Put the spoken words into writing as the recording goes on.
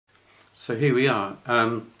So here we are.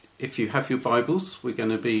 If you have your Bibles, we're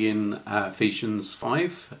going to be in Ephesians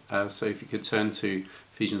 5. So if you could turn to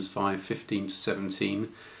Ephesians 5:15 to 17.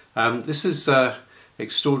 This is an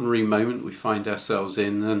extraordinary moment we find ourselves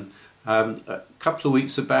in. And a couple of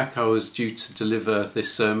weeks back, I was due to deliver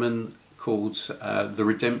this sermon called The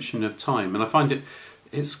Redemption of Time. And I find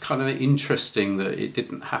it's kind of interesting that it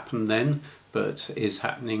didn't happen then, but is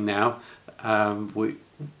happening now.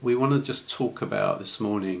 We want to just talk about this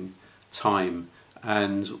morning time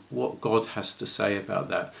and what God has to say about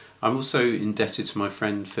that. I'm also indebted to my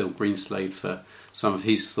friend Phil Greenslade for some of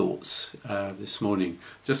his thoughts this morning.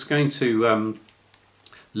 Just going to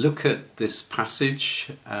look at this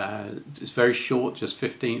passage. It's very short, just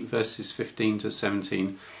verses 15 to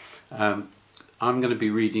 17. I'm going to be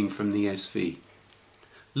reading from the ESV.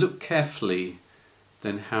 Look carefully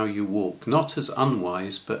then how you walk, not as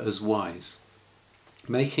unwise but as wise,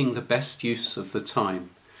 making the best use of the time,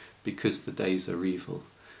 because the days are evil.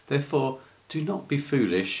 Therefore, do not be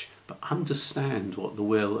foolish, but understand what the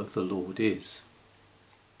will of the Lord is.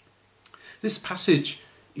 This passage,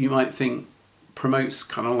 you might think, promotes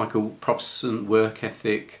kind of like a Protestant work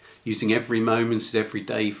ethic, using every moment and every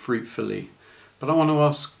day fruitfully. But I want to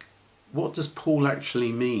ask, what does Paul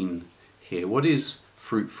actually mean here? What is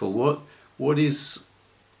fruitful? What is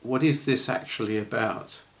this actually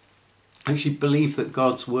about? I actually believe that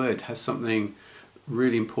God's word has something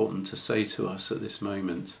really important to say to us at this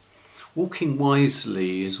moment. Walking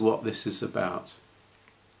wisely is what this is about.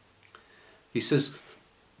 He says,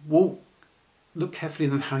 look carefully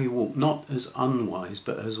on how you walk, not as unwise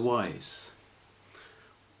but as wise.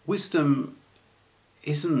 Wisdom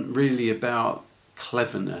isn't really about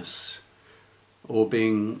cleverness or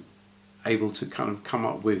being able to kind of come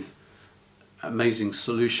up with amazing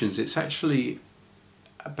solutions. It's actually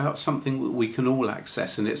about something that we can all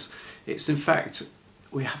access, and it's in fact,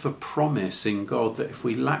 we have a promise in God that if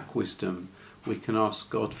we lack wisdom, we can ask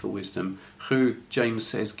God for wisdom, who, James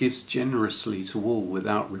says, gives generously to all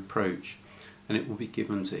without reproach, and it will be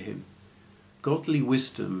given to him. Godly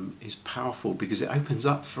wisdom is powerful because it opens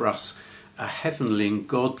up for us a heavenly and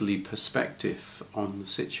godly perspective on the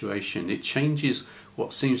situation. It changes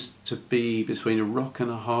what seems to be between a rock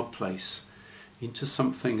and a hard place into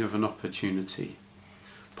something of an opportunity.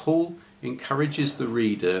 Paul encourages the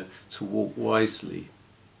reader to walk wisely.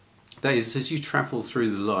 That is, as you travel through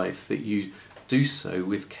the life, that you do so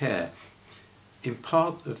with care. In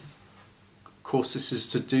part, of course, this is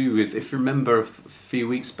to do with, if you remember a few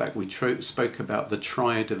weeks back, we spoke about the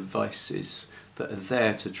triad of vices that are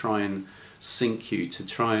there to try and sink you, to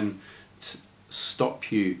try and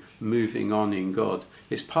stop you moving on in God.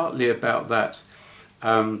 It's partly about that,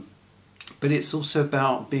 but it's also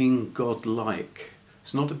about being God-like.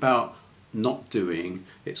 It's not about not doing,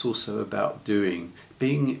 it's also about doing,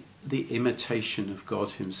 being the imitation of God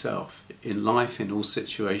himself in life, in all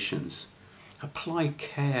situations. Apply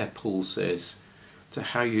care, Paul says, to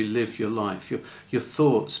how you live your life, your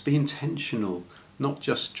thoughts. Be intentional, not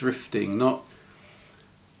just drifting,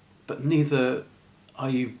 but neither are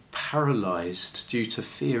you paralyzed due to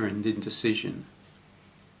fear and indecision.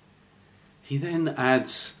 He then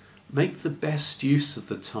adds, make the best use of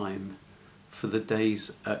the time, for the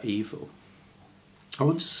days are evil. I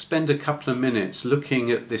want to spend a couple of minutes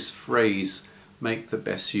looking at this phrase, make the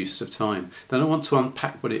best use of time. Then I want to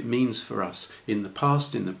unpack what it means for us in the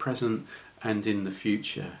past, in the present, and in the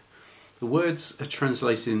future. The words are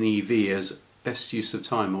translated in the EV as best use of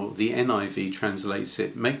time, or the NIV translates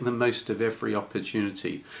it, make the most of every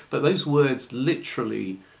opportunity. But those words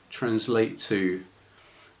literally translate to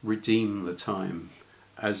redeem the time,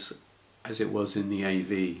 as it was in the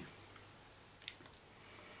AV.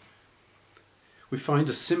 We find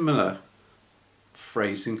a similar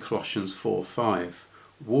phrase in Colossians 4:5.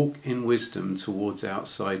 Walk in wisdom towards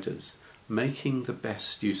outsiders, making the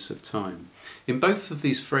best use of time. In both of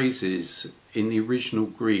these phrases, in the original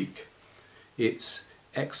Greek, it's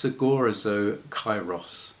exagorazo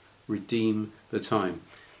kairos, redeem the time.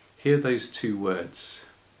 Hear those two words.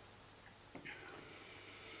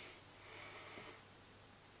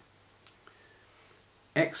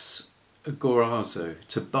 Exagorazo,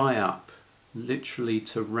 to buy up, literally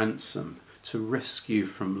to ransom, to rescue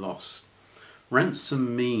from loss.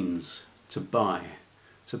 Ransom means to buy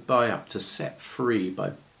up, to set free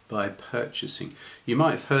by purchasing. You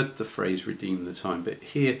might have heard the phrase redeem the time, but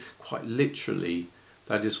here, quite literally,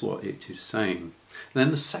 that is what it is saying. And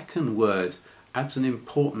then the second word adds an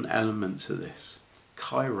important element to this,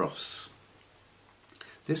 kairos.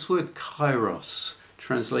 This word kairos,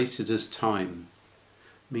 translated as time,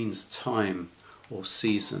 means time or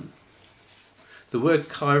season. The word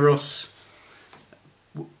kairos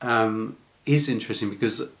is interesting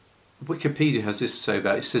because Wikipedia has this to say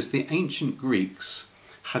about it. It says the ancient Greeks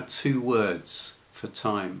had two words for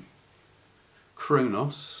time: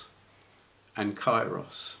 chronos and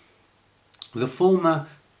kairos. The former,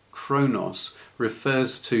 chronos,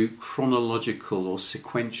 refers to chronological or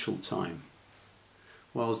sequential time,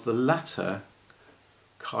 whilst the latter,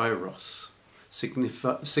 kairos,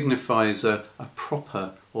 signifies a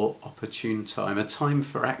proper or opportune time, a time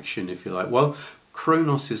for action, if you like. Well,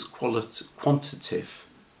 chronos is quantitative,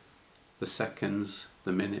 the seconds,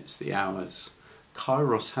 the minutes, the hours.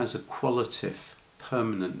 Kairos has a qualitative,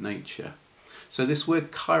 permanent nature. So this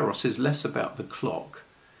word kairos is less about the clock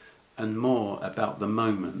and more about the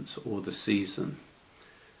moment or the season,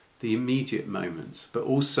 the immediate moment, but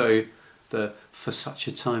also the for such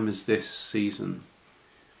a time as this season.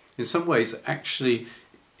 In some ways, actually,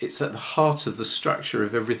 it's at the heart of the structure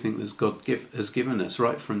of everything that God has given us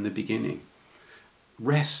right from the beginning.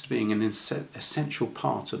 Rest being an essential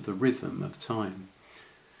part of the rhythm of time.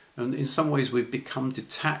 And in some ways, we've become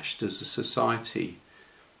detached as a society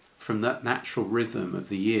from that natural rhythm of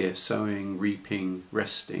the year, sowing, reaping,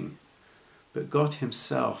 resting. But God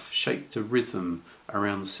himself shaped a rhythm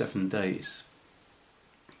around 7 days.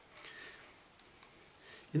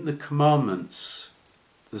 In the commandments,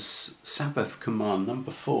 the Sabbath command,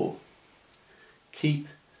 number 4, keep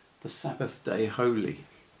the Sabbath day holy,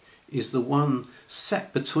 is the one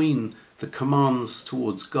set between the commands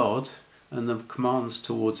towards God and the commands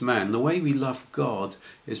towards man. The way we love God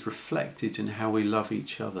is reflected in how we love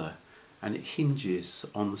each other, and it hinges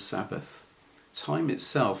on the Sabbath. Time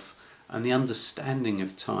itself and the understanding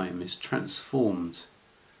of time is transformed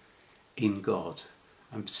in God,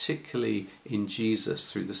 and particularly in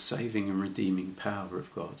Jesus through the saving and redeeming power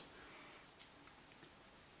of God.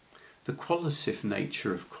 The qualitative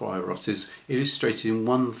nature of kairos is illustrated in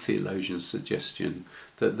one theologian's suggestion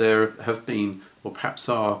that there have been, or perhaps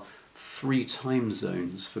are, 3 time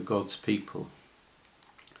zones for God's people.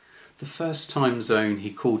 The first time zone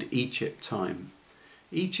he called Egypt time.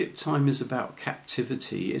 Egypt time is about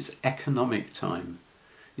captivity, it's economic time.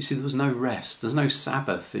 You see, there was no rest, there's no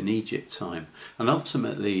Sabbath in Egypt time, and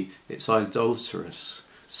ultimately it's idolatrous,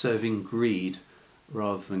 serving greed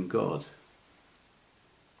rather than God.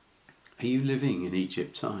 Are you living in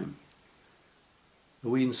Egypt time? Are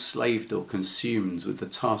we enslaved or consumed with the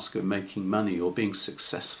task of making money or being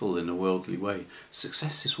successful in a worldly way?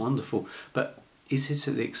 Success is wonderful, but is it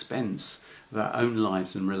at the expense of our own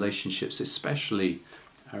lives and relationships, especially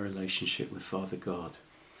our relationship with Father God?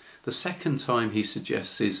 The second time he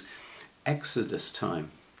suggests is Exodus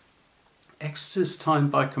time. Exodus time,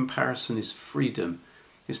 by comparison, is freedom.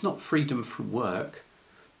 It's not freedom from work,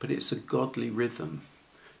 but it's a godly rhythm.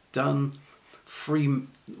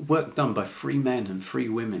 Work done by free men and free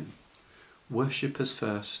women. Worshippers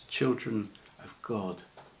first, children of God,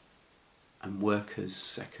 and workers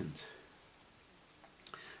second.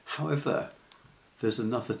 However, there's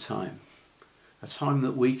another time, a time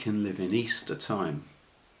that we can live in, Easter time.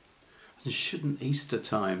 And shouldn't Easter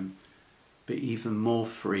time be even more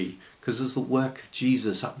free? Because as the work of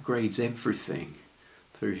Jesus upgrades everything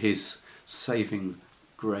through his saving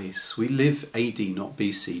grace. We live AD, not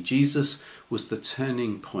BC. Jesus was the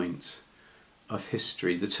turning point of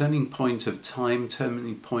history, the turning point of time,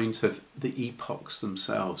 turning point of the epochs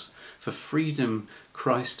themselves. For freedom,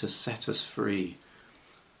 Christ has set us free.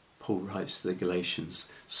 Paul writes to the Galatians,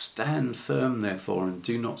 stand firm therefore and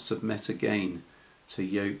do not submit again to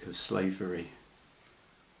yoke of slavery.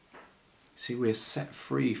 See, we're set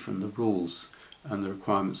free from the rules and the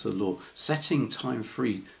requirements of the law, setting time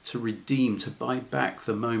free to redeem, to buy back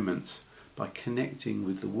the moment by connecting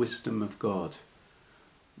with the wisdom of God,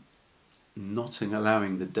 not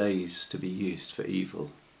allowing the days to be used for evil.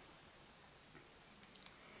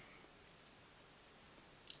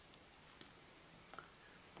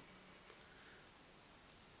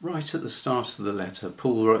 Right at the start of the letter,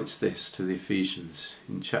 Paul writes this to the Ephesians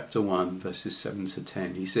in chapter 1, verses 7 to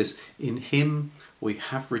 10. He says, in him we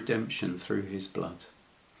have redemption through his blood,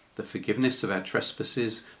 the forgiveness of our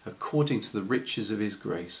trespasses according to the riches of his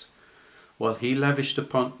grace, which he lavished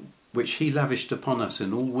upon us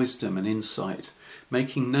in all wisdom and insight,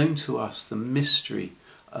 making known to us the mystery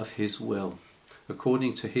of his will,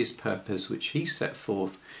 according to his purpose which he set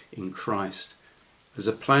forth in Christ, as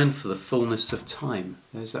a plan for the fullness of time.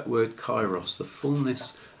 There's that word kairos, the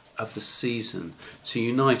fullness of the season, to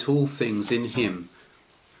unite all things in him,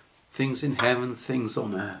 things in heaven, things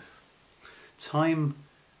on earth. Time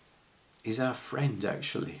is our friend,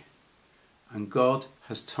 actually, and God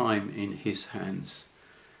has time in his hands.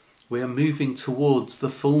 We are moving towards the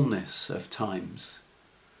fullness of times,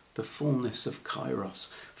 the fullness of Kairos.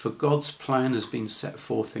 For God's plan has been set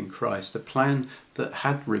forth in Christ, a plan that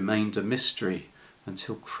had remained a mystery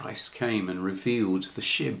until Christ came and revealed the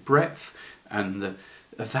sheer breadth and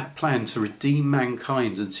of that plan to redeem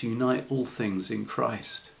mankind and to unite all things in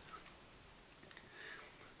Christ.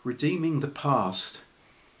 Redeeming the past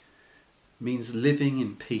means living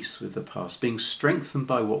in peace with the past, being strengthened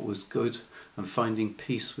by what was good and finding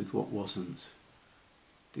peace with what wasn't.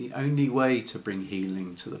 The only way to bring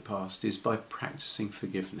healing to the past is by practicing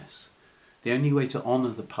forgiveness. The only way to honour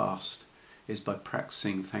the past is by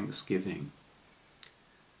practicing thanksgiving.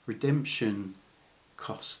 Redemption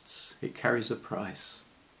costs. It carries a price.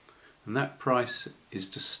 And that price is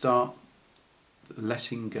to start the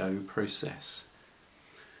letting go process.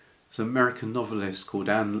 There's an American novelist called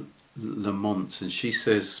Anne Lamont, and she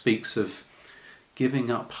speaks of giving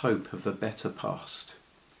up hope of a better past.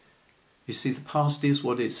 You see, the past is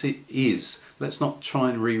what it is. Let's not try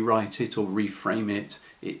and rewrite it or reframe it.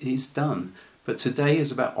 It is done. But today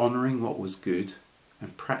is about honouring what was good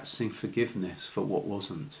and practicing forgiveness for what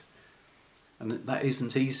wasn't. And that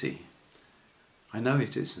isn't easy. I know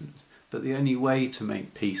it isn't. But the only way to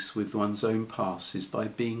make peace with one's own past is by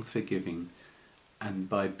being forgiving and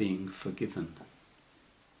by being forgiven.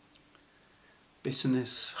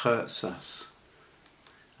 Bitterness hurts us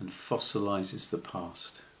and fossilises the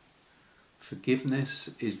past.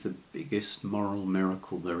 Forgiveness is the biggest moral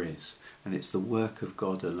miracle there is, and it's the work of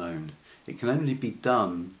God alone. It can only be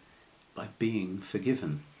done by being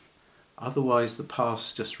forgiven. Otherwise, the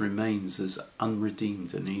past just remains as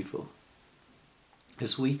unredeemed and evil.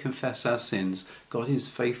 As we confess our sins, God is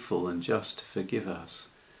faithful and just to forgive us,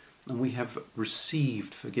 and we have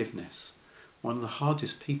received forgiveness. One of the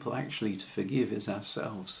hardest people actually to forgive is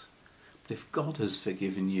ourselves. But if God has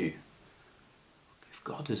forgiven you, if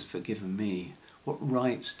God has forgiven me, what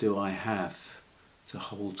right do I have to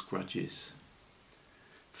hold grudges?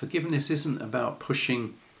 Forgiveness isn't about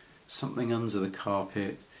pushing something under the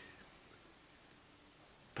carpet,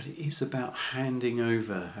 but it is about handing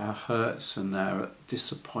over our hurts and our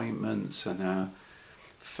disappointments and our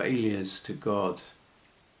failures to God.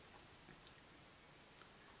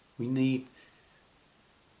 We need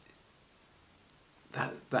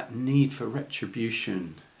that need for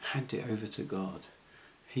retribution. Hand it over to God.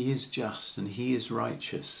 He is just and He is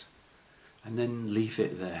righteous. And then leave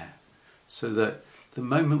it there, so that the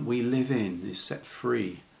moment we live in is set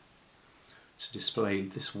free to display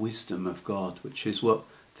this wisdom of God, which is what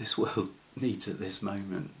this world needs at this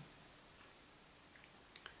moment.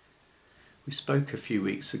 We spoke a few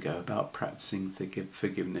weeks ago about practicing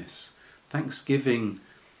forgiveness. Thanksgiving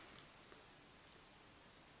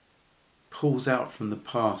pulls out from the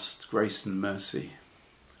past grace and mercy,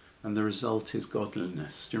 and the result is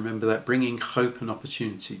godliness. Do you remember that? Bringing hope and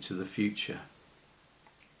opportunity to the future.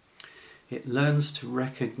 It learns to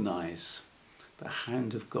recognise the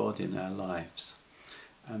hand of God in our lives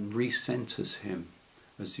and recenters Him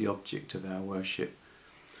as the object of our worship.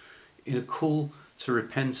 In a call to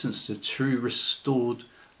repentance, to true restored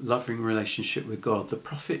loving relationship with God, the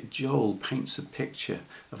prophet Joel paints a picture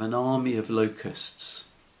of an army of locusts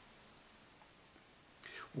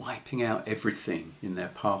wiping out everything in their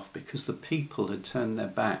path because the people had turned their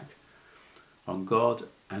back on God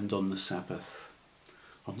and on the Sabbath,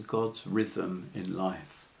 on God's rhythm in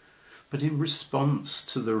life. But in response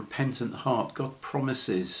to the repentant heart, God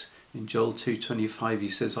promises in Joel 2:25, He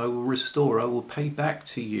says, I will restore, I will pay back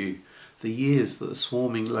to you the years that the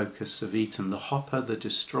swarming locusts have eaten, the hopper, the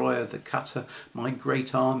destroyer, the cutter, my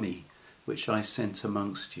great army which I sent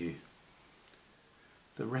amongst you.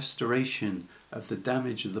 The restoration of the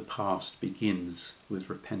damage of the past begins with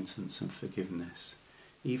repentance and forgiveness.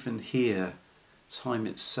 Even here, time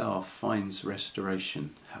itself finds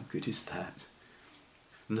restoration. How good is that?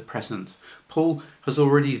 In the present, Paul has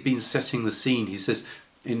already been setting the scene. He says,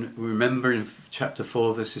 remember in chapter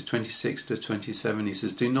 4, verses 26 to 27, he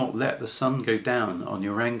says, do not let the sun go down on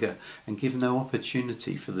your anger and give no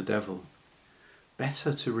opportunity for the devil.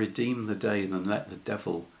 Better to redeem the day than let the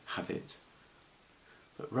devil have it.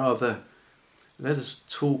 But rather, let us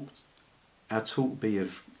our talk be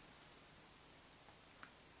of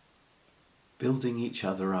building each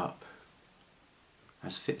other up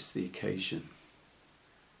as fits the occasion.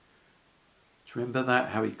 Do you remember that?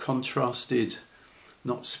 How he contrasted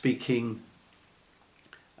not speaking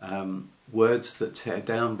words that tear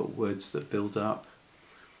down, but words that build up.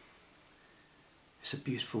 It's a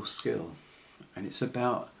beautiful skill, and it's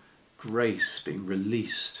about grace being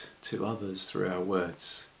released to others through our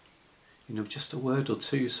words. You know, just a word or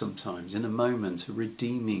two sometimes, in a moment, a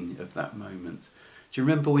redeeming of that moment. Do you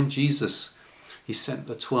remember when Jesus, He sent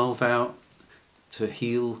the 12 out to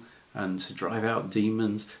heal and to drive out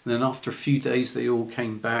demons. And then after a few days they all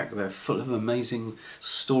came back. They're full of amazing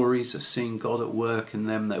stories of seeing God at work in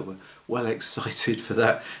them. They were well excited for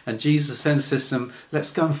that. And Jesus then says to them,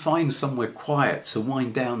 let's go and find somewhere quiet to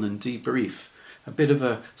wind down and debrief. A bit of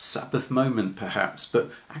a Sabbath moment perhaps, but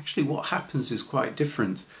actually what happens is quite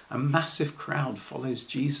different. A massive crowd follows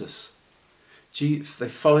Jesus. They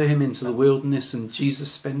follow him into the wilderness, and Jesus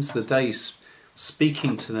spends the day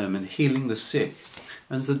speaking to them and healing the sick.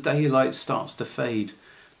 As the daylight starts to fade,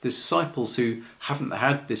 the disciples who haven't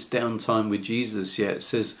had this downtime with Jesus yet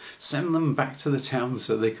says, send them back to the town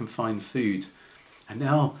so they can find food. And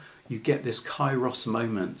now you get this kairos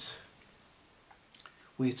moment.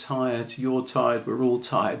 We're tired, you're tired, we're all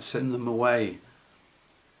tired, send them away.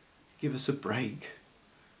 Give us a break.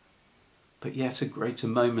 But yet a greater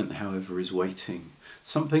moment, however, is waiting.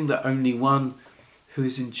 Something that only one who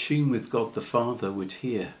is in tune with God the Father would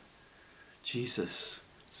hear. Jesus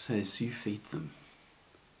says, you feed them.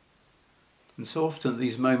 And so often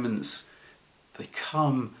these moments, they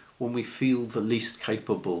come when we feel the least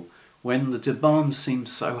capable, when the demands seem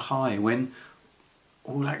so high, when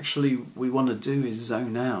all actually we want to do is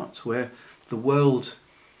zone out, where the world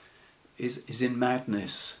is in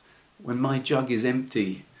madness, when my jug is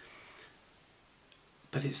empty.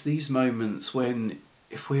 But it's these moments when,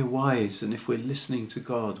 if we're wise and if we're listening to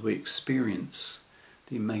God, we experience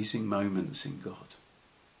the amazing moments in God.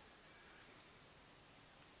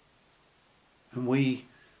 And we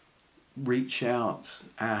reach out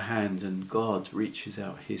our hand and God reaches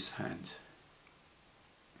out his hand.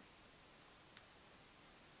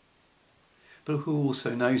 But who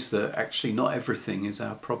also knows that actually not everything is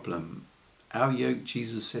our problem. Our yoke,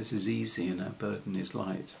 Jesus says, is easy and our burden is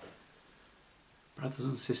light. Brothers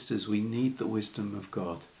and sisters, we need the wisdom of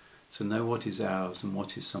God to know what is ours and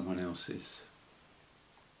what is someone else's.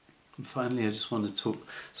 And finally, I just want to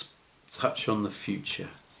touch on the future.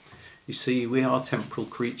 You see, we are temporal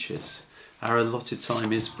creatures. Our allotted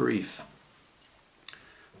time is brief.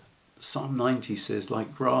 Psalm 90 says,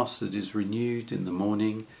 like grass that is renewed in the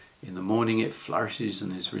morning it flourishes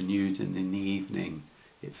and is renewed, and in the evening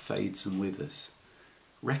it fades and withers.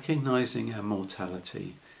 Recognizing our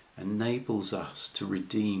mortality enables us to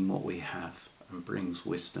redeem what we have and brings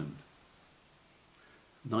wisdom.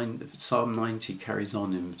 Psalm 90 carries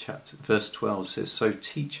on in verse 12, says, so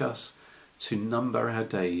teach us to number our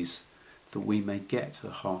days that we may get a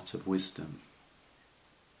heart of wisdom.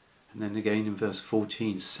 And then again in verse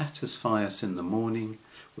 14, satisfy us in the morning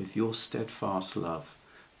with your steadfast love,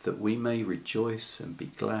 that we may rejoice and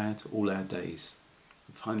be glad all our days.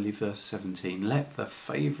 And finally verse 17, let the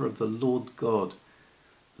favour of the Lord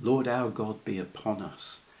our God be upon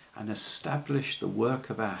us, and establish the work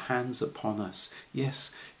of our hands upon us.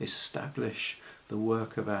 Yes, establish the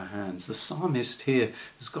work of our hands. The psalmist here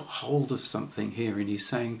has got hold of something here, and he's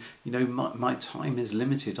saying, you know, my time is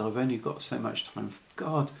limited. I've only got so much time.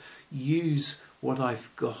 God, use what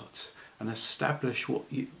I've got and establish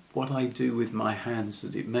what I do with my hands,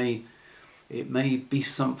 that it may be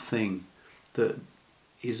something that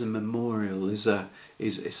is a memorial, is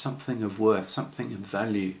something of worth, something of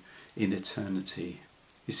value in eternity.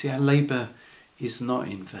 You see, our labour is not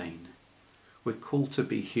in vain. We're called to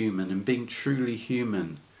be human, and being truly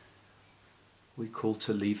human, we're called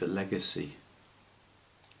to leave a legacy.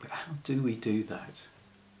 But how do we do that?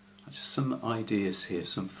 Just some ideas here,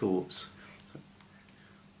 some thoughts.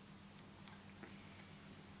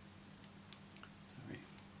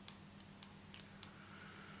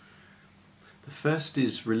 The first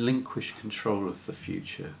is relinquish control of the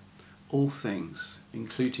future. All things,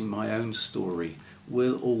 including my own story,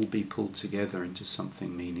 will all be pulled together into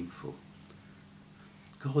something meaningful.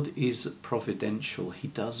 God is providential. He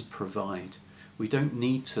does provide. We don't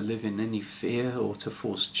need to live in any fear or to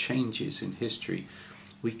force changes in history.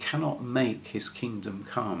 We cannot make his kingdom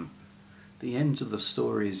come. The end of the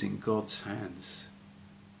story is in God's hands.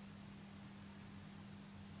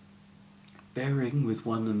 Bearing with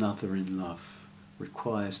one another in love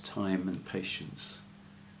requires time and patience.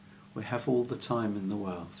 We have all the time in the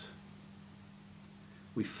world.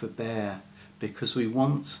 We forbear because we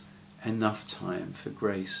want enough time for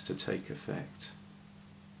grace to take effect.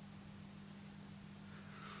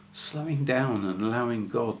 Slowing down and allowing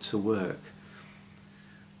God to work.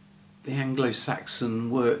 The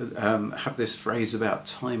Anglo-Saxon have this phrase about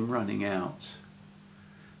time running out.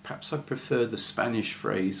 Perhaps I prefer the Spanish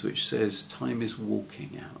phrase which says time is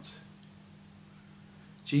walking out.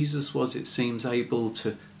 Jesus was, it seems, able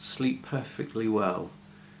to sleep perfectly well,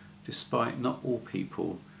 despite not all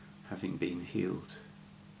people having been healed.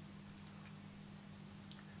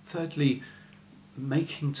 Thirdly,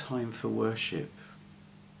 making time for worship.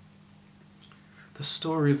 The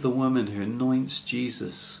story of the woman who anoints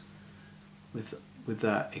Jesus with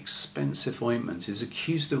that expensive ointment is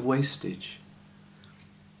accused of wastage.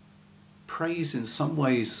 Praise in some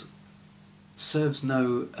ways serves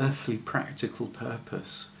no earthly practical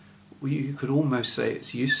purpose. You could almost say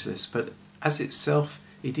it's useless, but as itself,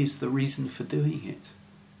 it is the reason for doing it.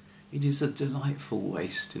 It is a delightful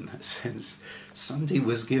waste in that sense. Sunday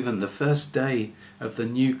was given, the first day of the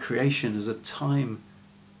new creation, as a time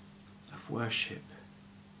of worship,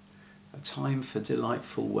 a time for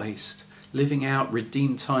delightful waste. Living out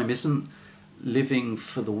redeemed time isn't living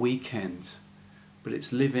for the weekend, but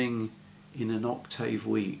it's living in an octave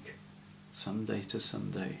week, Sunday to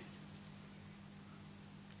Sunday.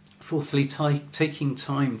 Fourthly, taking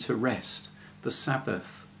time to rest, the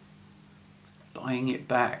Sabbath, buying it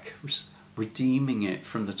back, redeeming it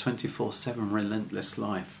from the 24/7 relentless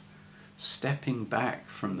life, stepping back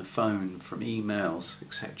from the phone, from emails,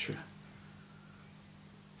 etc.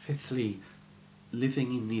 Fifthly,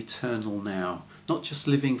 living in the eternal now, not just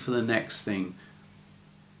living for the next thing.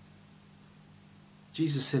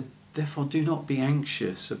 Jesus said, therefore do not be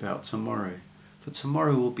anxious about tomorrow, for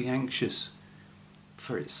tomorrow will be anxious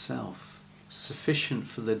for itself. Sufficient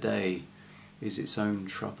for the day is its own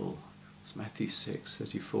trouble. It's Matthew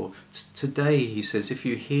 6:34. Today, he says, if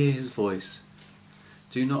you hear his voice,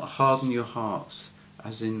 do not harden your hearts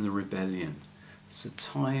as in the rebellion. It's a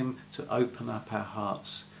time to open up our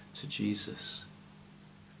hearts to Jesus,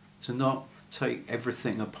 to not take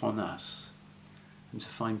everything upon us, and to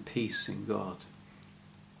find peace in God.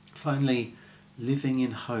 Finally, living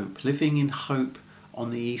in hope on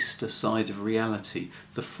the Easter side of reality.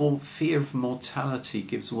 The fear of mortality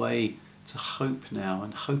gives way to hope now,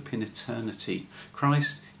 and hope in eternity.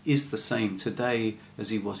 Christ is the same today as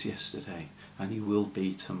he was yesterday, and he will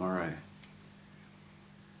be tomorrow.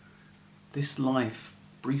 This life,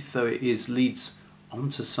 brief though it is, leads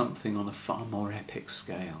onto something on a far more epic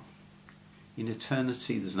scale. In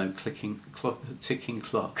eternity, there's no ticking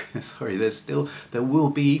clock. Sorry, there will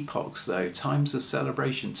be epochs though, times of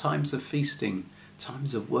celebration, times of feasting,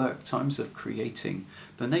 times of work, times of creating.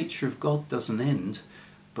 The nature of God doesn't end,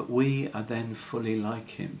 but we are then fully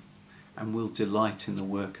like him and will delight in the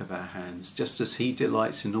work of our hands, just as he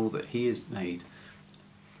delights in all that he has made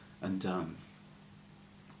and done.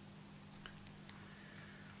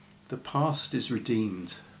 The past is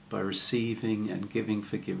redeemed by receiving and giving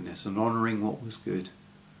forgiveness and honouring what was good.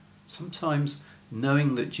 Sometimes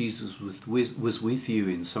knowing that Jesus was with you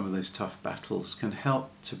in some of those tough battles can help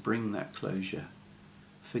to bring that closure.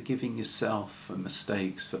 Forgiving yourself for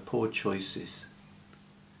mistakes, for poor choices.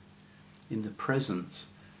 In the present,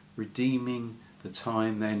 redeeming the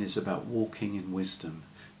time then is about walking in wisdom,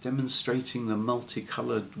 demonstrating the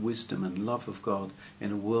multicoloured wisdom and love of God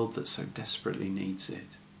in a world that so desperately needs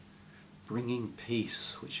it. Bringing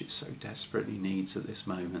peace, which it so desperately needs at this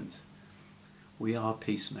moment. We are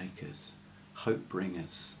peacemakers, hope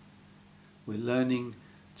bringers. We're learning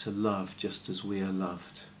to love just as we are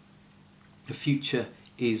loved. The future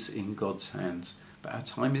is in God's hands, but our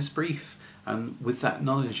time is brief, and with that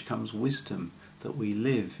knowledge comes wisdom that we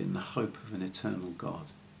live in the hope of an eternal God.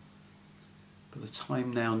 But the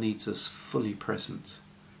time now needs us fully present,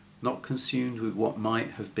 not consumed with what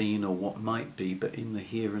might have been or what might be, but in the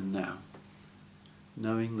here and now,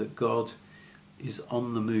 knowing that God is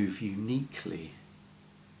on the move uniquely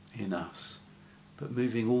in us, but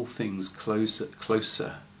moving all things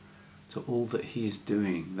closer to all that he is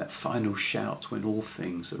doing, that final shout when all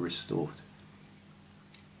things are restored.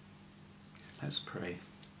 Let's pray.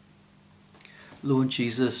 Lord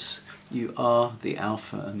Jesus, you are the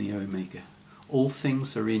Alpha and the Omega. All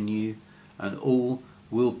things are in you, and all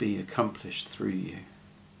will be accomplished through you.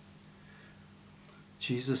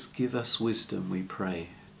 Jesus, give us wisdom, we pray,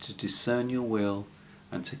 to discern your will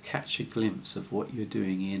and to catch a glimpse of what you're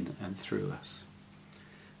doing in and through us.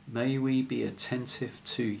 May we be attentive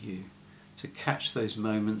to you, to catch those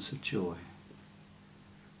moments of joy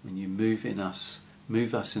when you move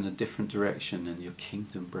us in a different direction and your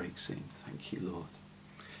kingdom breaks in. Thank you, Lord.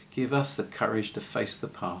 Give us the courage to face the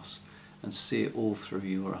past and see it all through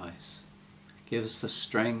your eyes. Give us the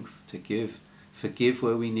strength to forgive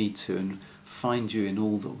where we need to, and find you in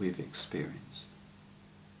all that we've experienced.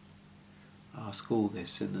 I ask all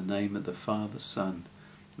this in the name of the Father, Son,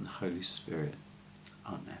 and the Holy Spirit.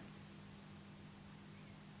 Amen.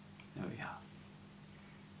 There we are.